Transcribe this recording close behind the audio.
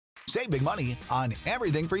Save big money on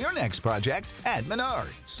everything for your next project at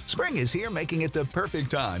Menards. Spring is here, making it the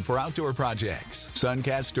perfect time for outdoor projects.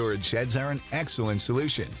 Suncast storage sheds are an excellent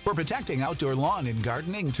solution for protecting outdoor lawn and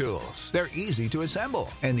gardening tools. They're easy to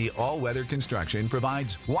assemble, and the all-weather construction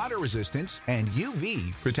provides water resistance and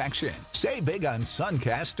UV protection. Save big on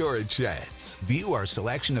Suncast storage sheds. View our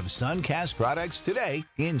selection of Suncast products today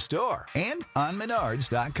in store and on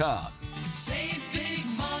Menards.com. Save big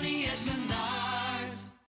money at Menards.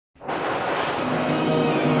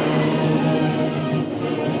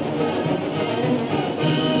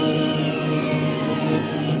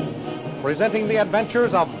 Presenting the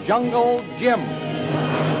adventures of Jungle Jim.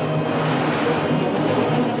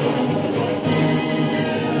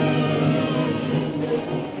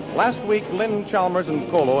 Last week, Lynn Chalmers and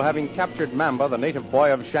Kolo, having captured Mamba, the native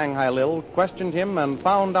boy of Shanghai Lil, questioned him and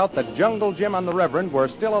found out that Jungle Jim and the Reverend were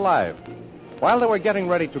still alive. While they were getting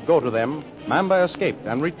ready to go to them, Mamba escaped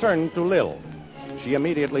and returned to Lil. She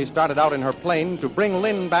immediately started out in her plane to bring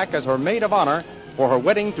Lynn back as her maid of honor for her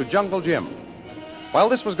wedding to Jungle Jim. While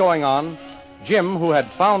this was going on, Jim, who had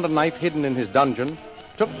found a knife hidden in his dungeon,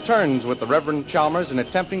 took turns with the Reverend Chalmers in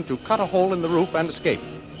attempting to cut a hole in the roof and escape.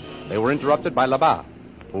 They were interrupted by Labat,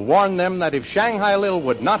 who warned them that if Shanghai Lil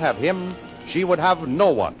would not have him, she would have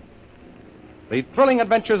no one. The thrilling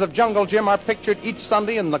adventures of Jungle Jim are pictured each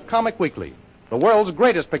Sunday in the Comic Weekly, the world's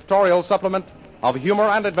greatest pictorial supplement of humor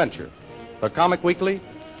and adventure. The Comic Weekly,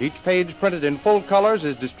 each page printed in full colors,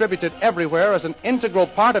 is distributed everywhere as an integral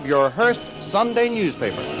part of your Hearst Sunday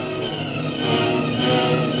newspaper.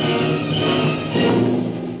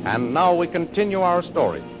 And now we continue our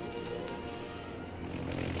story.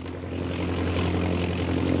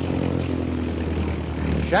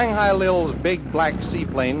 Shanghai Lil's big black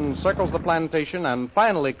seaplane circles the plantation and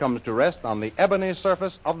finally comes to rest on the ebony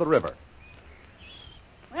surface of the river.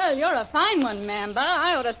 Well, you're a fine one, Mamba.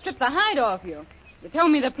 I ought to strip the hide off you. You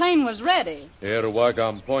told me the plane was ready. Here,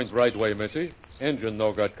 Wagam points right way, Missy. Engine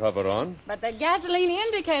no got cover on. But the gasoline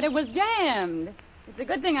indicator was jammed. It's a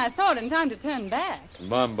good thing I saw it in time to turn back.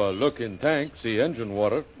 Mamba, look in tank, see engine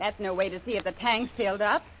water. That's no way to see if the tank's filled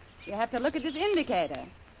up. You have to look at this indicator.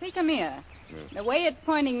 See, come here. The way it's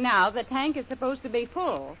pointing now, the tank is supposed to be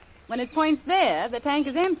full. When it points there, the tank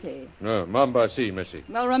is empty. No, Mamba see, Missy.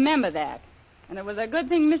 Well, remember that. And it was a good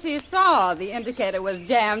thing Missy saw the indicator was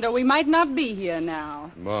jammed, or we might not be here now.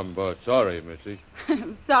 Mamba, sorry, Missy.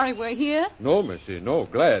 Sorry we're here? No, Missy, no,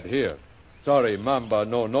 glad here. Sorry, Mamba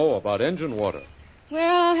no know about engine water.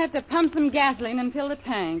 Well, I'll have to pump some gasoline and fill the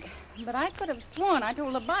tank. But I could have sworn I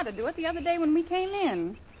told Labat to do it the other day when we came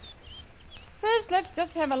in. First, let's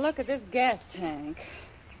just have a look at this gas tank.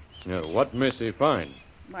 Yeah, what Missy find?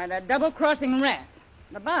 Why, that double-crossing rat.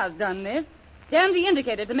 Labat's done this. Jammed the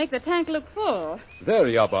indicator to make the tank look full. There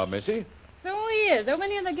you are, Missy. So he is, over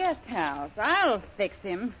near the guest house. I'll fix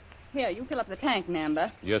him. Here, you fill up the tank,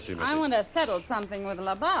 Mamba. Yes, Missy. I want to settle something with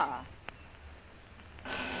Labat.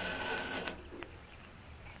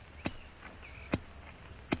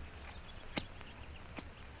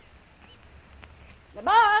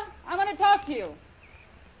 Labat, I want to talk to you.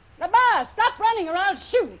 Labat, stop running or I'll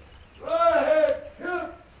shoot. Go ahead, shoot.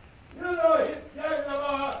 You know hit Jack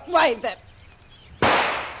Labat. Why, that...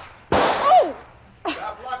 Oh!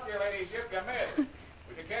 Stop lucky, lady. If you miss.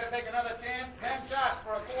 Would you care to take another chance? 10 shots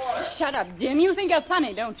for a quarter. Shut up, Jim. You think you're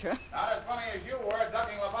funny, don't you? Not as funny as you were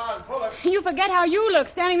ducking Labat's bullet. You forget how you look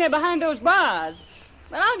standing there behind those bars.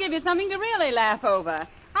 Well, I'll give you something to really laugh over.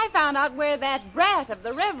 I found out where that brat of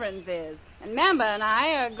the Reverend's is. And Mamba and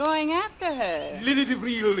I are going after her. Lily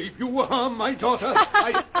DeVril, if you harm my daughter,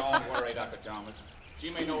 Don't worry, Dr. Chalmers. She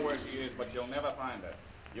may know where she is, but you'll never find her.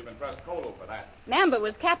 You can trust Kolo for that. Mamba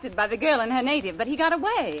was captured by the girl and her native, but he got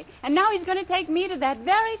away. And now he's going to take me to that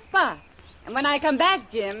very spot. And when I come back,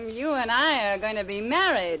 Jim, you and I are going to be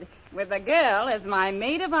married with the girl as my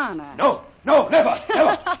maid of honor. No, never.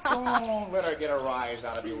 Don't let her get a rise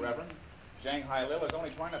out of you, Reverend. Shanghai Lil is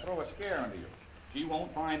only trying to throw a scare into you. She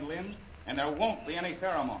won't find Lynn, and there won't be any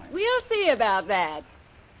ceremony. We'll see about that.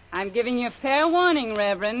 I'm giving you fair warning,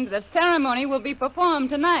 Reverend. The ceremony will be performed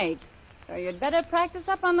tonight. So you'd better practice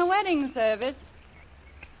up on the wedding service.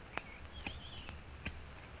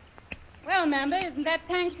 Well, Mamba, isn't that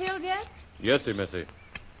tank filled yet? Yes, Missy.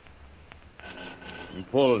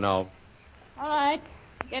 Pull now. All right.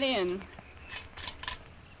 Get in.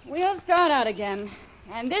 We'll start out again.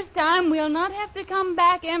 And this time we'll not have to come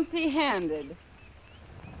back empty-handed.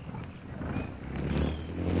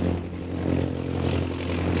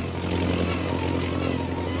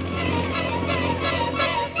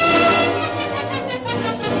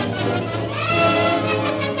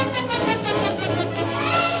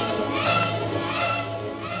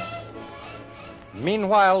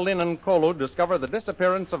 Meanwhile, Lynn and Kolu discover the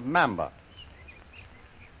disappearance of Mamba.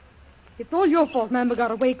 It's all your fault Mamba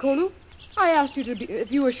got away, Kolu. I asked you to be,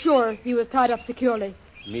 if you were sure he was tied up securely.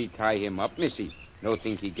 Me tie him up, Missy. No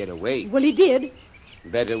think he get away. Well, he did.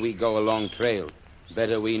 Better we go a long trail.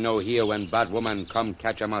 Better we know here when bad woman come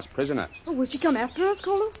catch us prisoner. Oh, will she come after us,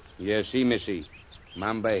 Kolu? Yes, see, Missy.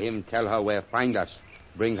 Mamba him tell her where find us.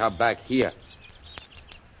 Bring her back here.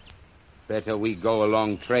 Better we go a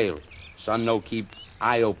long trail. Sun no keep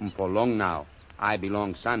eye open for long now. I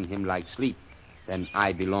belong sun, him like sleep. Then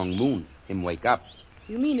I belong moon, him wake up.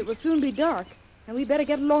 You mean it will soon be dark, and we better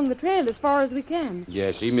get along the trail as far as we can.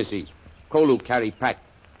 Yes, see, Missy. Kolu carry pack.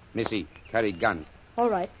 Missy, carry gun. All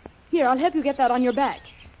right. Here, I'll help you get that on your back.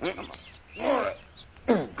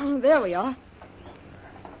 Oh, there we are.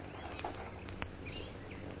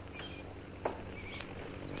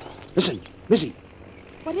 Listen, Missy.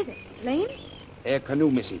 What is it? Lane? Air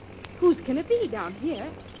canoe, Missy. Whose can it be down here?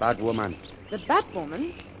 Bad woman. The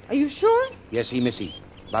Batwoman? Are you sure? Yes, see, Missy.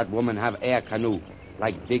 Bad woman have air canoe.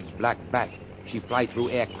 Like big black bat. She fly through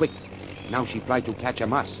air quick. Now she fly to catch a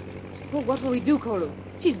mouse. Well, what will we do, Kolu?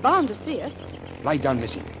 She's bound to see us. Lie down,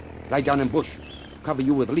 Missy. Lie down in bush. Cover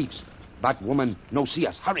you with leaves. Bad woman no see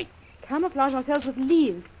us. Hurry. Camouflage ourselves with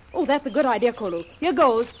leaves. Oh, that's a good idea, Kolu. Here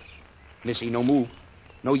goes. Missy, no move.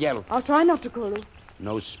 No yell. I'll try not to, Kolu.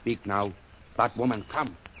 No speak now. Bad woman,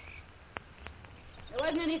 come. There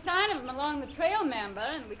wasn't any sign of him along the trail,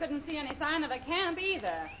 Mamba, and we couldn't see any sign of a camp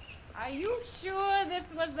either. Are you sure this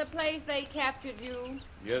was the place they captured you?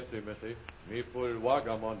 Yes, see, Missy. Me pull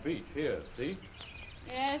Wagam on beach. Here, see?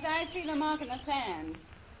 Yes, I see the mark in the sand.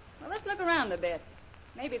 Well, let's look around a bit.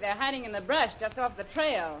 Maybe they're hiding in the brush just off the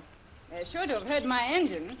trail. They're sure to have heard my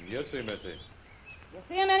engine. Yes, see, Missy. You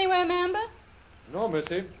see him anywhere, Mamba? No,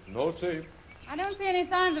 Missy. No, see. I don't see any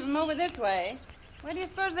signs of him over this way. Where do you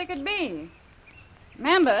suppose they could be?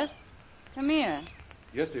 Mamba, come here.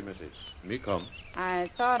 Yes, see, Missy. Me come. I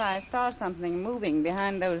thought I saw something moving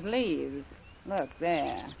behind those leaves. Look,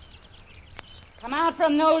 there. Come out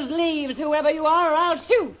from those leaves, whoever you are, or I'll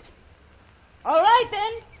shoot. All right,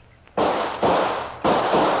 then.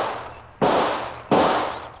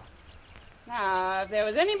 Now, if there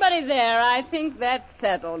was anybody there, I think that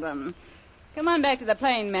settled them. Come on back to the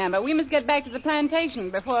plane, Mamba. We must get back to the plantation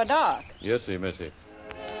before dark. Yes, see, Missy.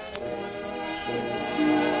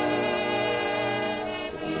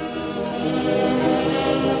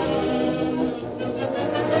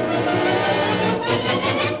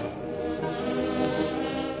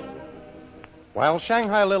 While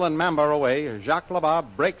Shanghai Lil and Mamba are away, Jacques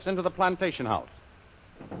Labat breaks into the plantation house.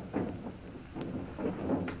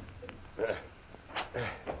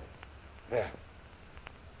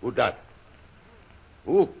 Who that?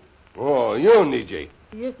 Who? Oh, you, Niji.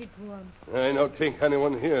 Yes, it was. I don't think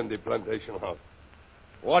anyone here in the plantation house.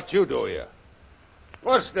 What you do here?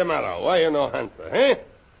 What's the matter? Why you no answer, eh?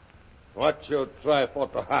 What you try for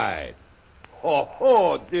to hide?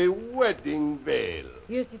 Ho, the wedding veil.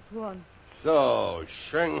 Yes, it was. So,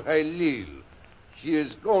 Shanghai Lil, she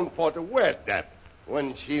is going for to wear that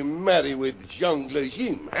when she marry with Zhang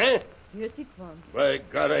Lejim, eh? Yes, it was. By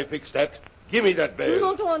God, I fix that. Give me that veil.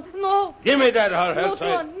 No, don't. No. Give me that, or No, else I...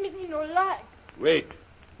 don't. Missy, no lie. Wait,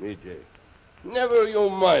 Mijay. Never you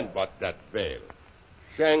mind about that veil.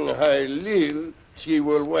 Shanghai Lil, she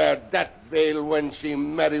will wear that veil when she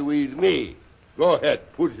marry with me. Go ahead,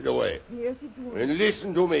 put it away. Yes, it was. And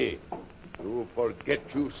listen to me. You forget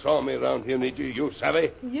you saw me around here, Niji. You savvy?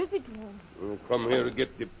 Yes, it was. Come here to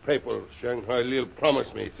get the paper Shanghai Lil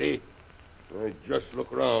promised me, see? I just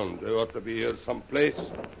look around. They ought to be here someplace.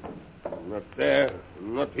 Not there,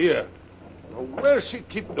 not here. Now, where she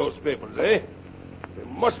keep those papers, eh? There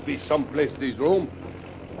must be someplace these room.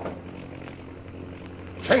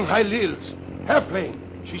 Shanghai Lil's airplane.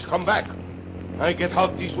 She's come back. I get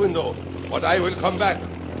out these windows, but I will come back.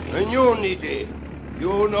 And you, Niji,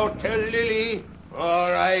 you no tell Lily, or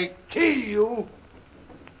I kill you.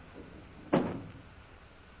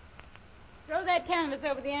 Throw that canvas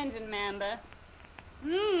over the engine, Mamba.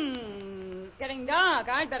 It's getting dark.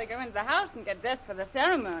 I'd better go into the house and get dressed for the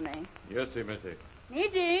ceremony. Yes, see, Missy.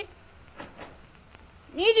 Niji?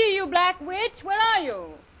 Niji, you black witch, where are you?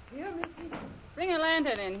 Here, Missy. Bring a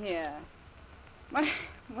lantern in here.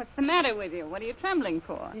 What's the matter with you? What are you trembling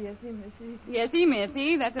for? Yes, Missy. Yesy,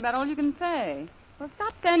 missy. That's about all you can say. Well,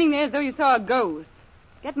 stop standing there as though you saw a ghost.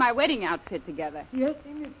 Get my wedding outfit together. Yes,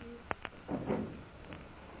 Missy.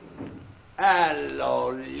 Hello,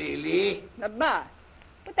 Lily. The boss.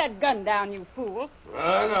 Put that gun down, you fool.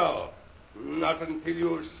 No. Not until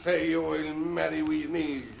you say you will marry with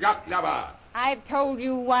me, Jacques Labat. I've told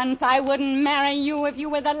you once I wouldn't marry you if you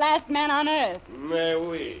were the last man on earth. Mais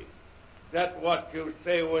oui. That's what you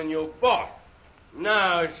say when you boss.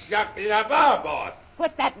 Now, Jacques là-bas, boss.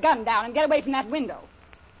 Put that gun down and get away from that window.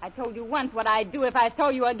 I told you once what I'd do if I saw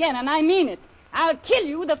you again, and I mean it. I'll kill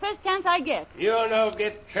you the first chance I get. You no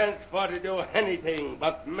get chance for to do anything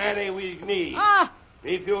but marry with me. Ah!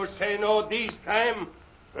 If you say no this time,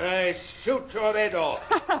 I shoot your head off.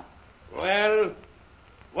 Well,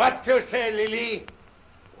 what you say, Lily?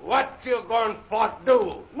 What you going for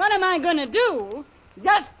do? What am I going to do?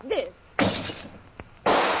 Just this.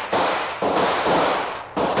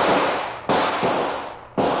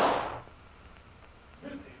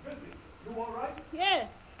 You all right? Yes.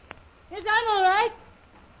 Yes, I'm all right.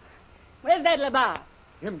 Where's that Labar?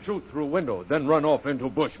 Him shoot through window, then run off into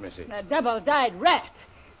bush, missy. The double-dyed rat.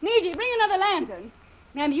 Needy, bring another lantern.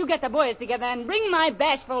 And you get the boys together and bring my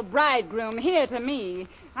bashful bridegroom here to me.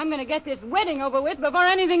 I'm going to get this wedding over with before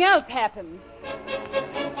anything else happens.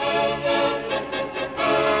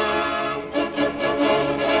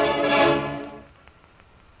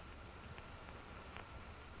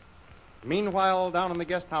 Meanwhile, down in the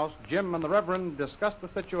guest house, Jim and the Reverend discussed the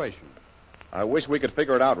situation. I wish we could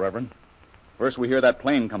figure it out, Reverend. First we hear that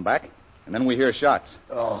plane come back, and then we hear shots.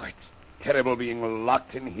 Oh, it's terrible being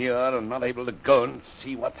locked in here and not able to go and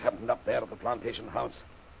see what's happened up there at the plantation house.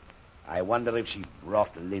 I wonder if she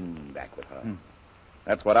brought Lynn back with her.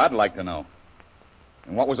 That's what I'd like to know.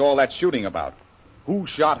 And what was all that shooting about? Who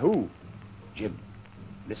shot who? Jim,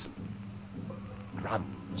 listen.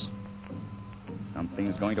 Drums.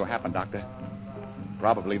 Something's going to happen, Doctor.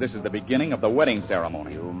 Probably this is the beginning of the wedding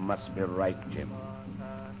ceremony. You must be right, Jim.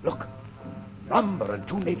 Look. Rumber and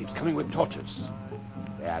two natives coming with torches.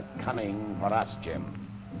 They are coming for us, Jim.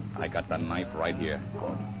 I got the knife right here.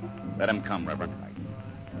 Good. Let him come, Reverend.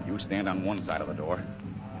 You stand on one side of the door.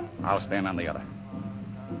 I'll stand on the other.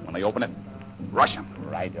 When they open it, rush them.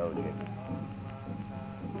 Right, old Jim.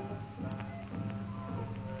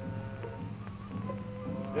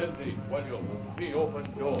 Lindsay, when you be open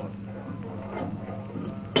door.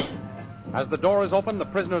 As the door is opened, the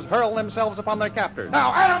prisoners hurl themselves upon their captors.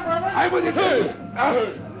 Now, Adam, I'm with you.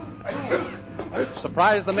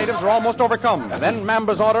 Surprised, the natives are almost overcome. Then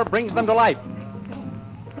Mamba's order brings them to life.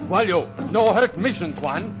 Walyo, no hurt mission,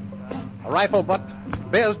 Tuan. A rifle butt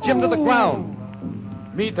bears Jim to the ground.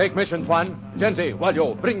 Me take mission, Tuan. Sensei,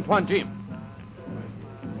 Walyo, bring Tuan Jim.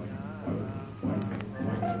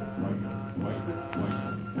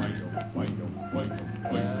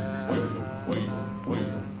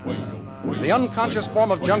 The unconscious form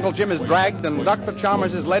of Jungle Jim is dragged, and Dr.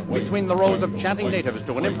 Chalmers is led between the rows of chanting natives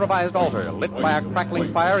to an improvised altar lit by a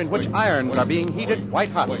crackling fire in which irons are being heated white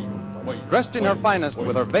hot. Dressed in her finest,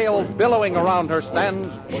 with her veil billowing around her, stands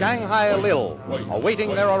Shanghai Lil, awaiting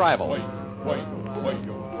their arrival.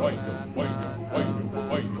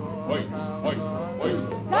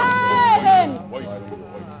 Silence!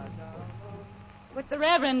 Put the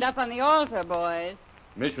Reverend up on the altar, boys.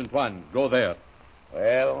 Mission, Tuan, go there.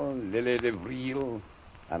 Well, Lily DeVril,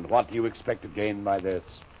 and what do you expect to gain by this?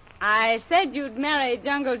 I said you'd marry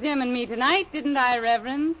Jungle Jim and me tonight, didn't I,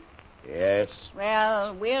 Reverend? Yes.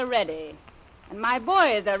 Well, we're ready. And my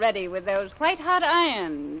boys are ready with those white-hot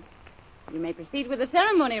irons. You may proceed with the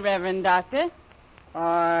ceremony, Reverend Doctor. Or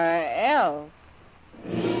else.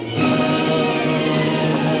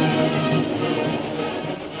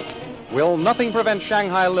 Will nothing prevent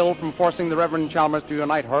Shanghai Lil from forcing the Reverend Chalmers to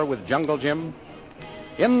unite her with Jungle Jim?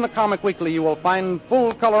 In the Comic Weekly, you will find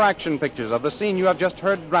full-color action pictures of the scene you have just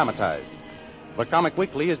heard dramatized. The Comic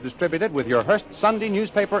Weekly is distributed with your Hearst Sunday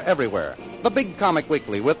newspaper everywhere. The big Comic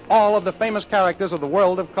Weekly with all of the famous characters of the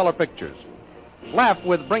world of color pictures. Laugh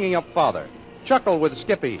with Bringing Up Father, chuckle with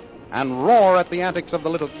Skippy, and roar at the antics of the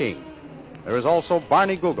Little King. There is also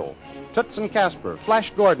Barney Google, Toots and Casper,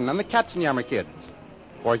 Flash Gordon, and the Katzenjammer Kids.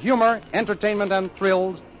 For humor, entertainment, and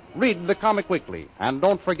thrills, read the Comic Weekly. And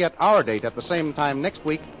don't forget our date at the same time next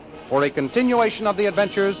week for a continuation of the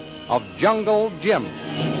adventures of Jungle Jim.